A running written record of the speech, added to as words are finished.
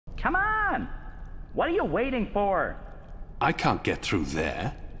Come on! What are you waiting for? I can't get through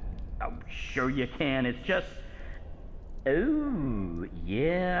there. Oh, sure you can. It's just... Oh,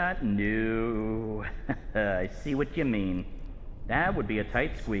 yeah, no. I see what you mean. That would be a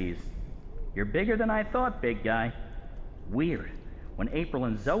tight squeeze. You're bigger than I thought, big guy. Weird. When April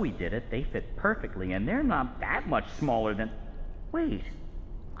and Zoe did it, they fit perfectly, and they're not that much smaller than... Wait.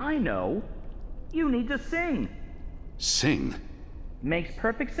 I know. You need to sing. Sing? Makes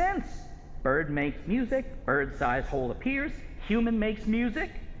perfect sense. Bird makes music, bird-sized hole appears, human makes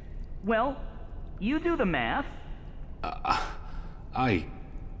music. Well, you do the math. I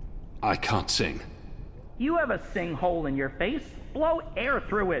can't sing. You have a sing hole in your face. Blow air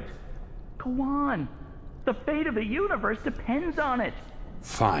through it. Go on. The fate of the universe depends on it.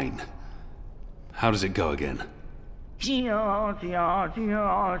 Fine. How does it go again?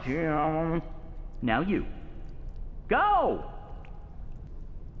 Now you. Go!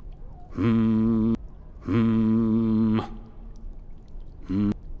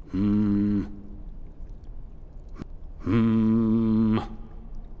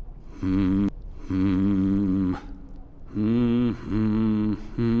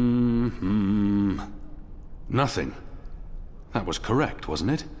 Nothing. That was correct,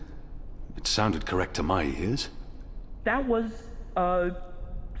 wasn't it? It sounded correct to my ears. That was,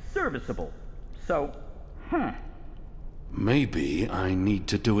 serviceable. So, Maybe I need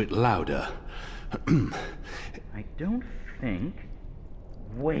to do it louder. I don't think...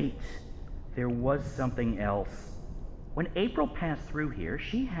 Wait. There was something else. When April passed through here,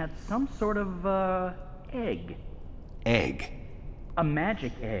 she had some sort of, egg. Egg? A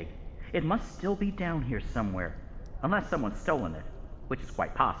magic egg. It must still be down here somewhere. Unless someone's stolen it. Which is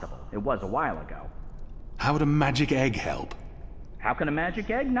quite possible. It was a while ago. How would a magic egg help? How can a magic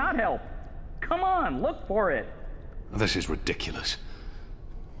egg not help? Come on, look for it. This is ridiculous.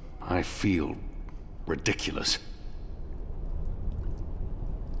 I feel ridiculous.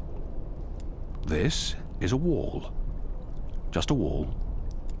 This is a wall. Just a wall.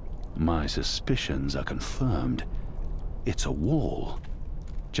 My suspicions are confirmed. It's a wall.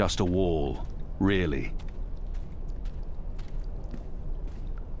 Just a wall, really.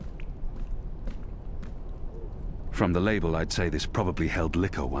 From the label, I'd say this probably held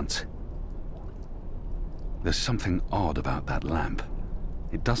liquor once. There's something odd about that lamp.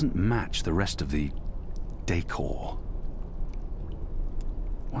 It doesn't match the rest of the decor.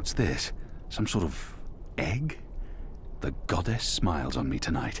 What's this? Some sort of egg? The goddess smiles on me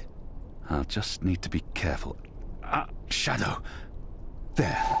tonight. I'll just need to be careful. Shadow!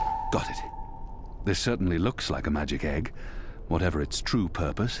 There, got it. This certainly looks like a magic egg, whatever its true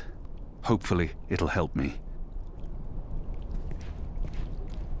purpose. Hopefully, it'll help me.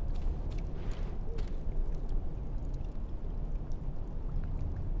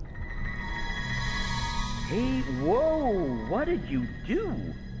 Hey, whoa! What did you do?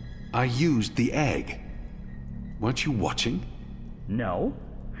 I used the egg. Weren't you watching? No.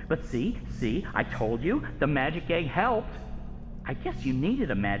 But see, I told you, the magic egg helped. I guess you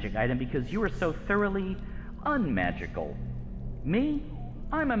needed a magic item because you were so thoroughly unmagical. Me?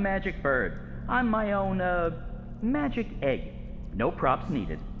 I'm a magic bird. I'm my own, magic egg. No props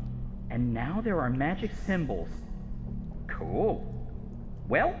needed. And now there are magic symbols. Cool.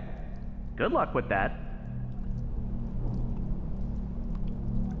 Well, good luck with that.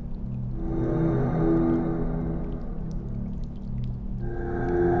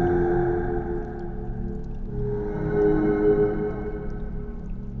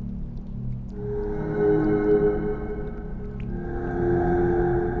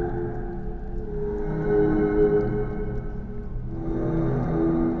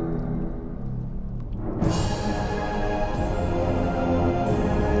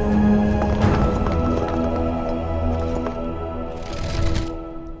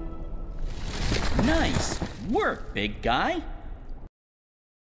 Nice work, big guy.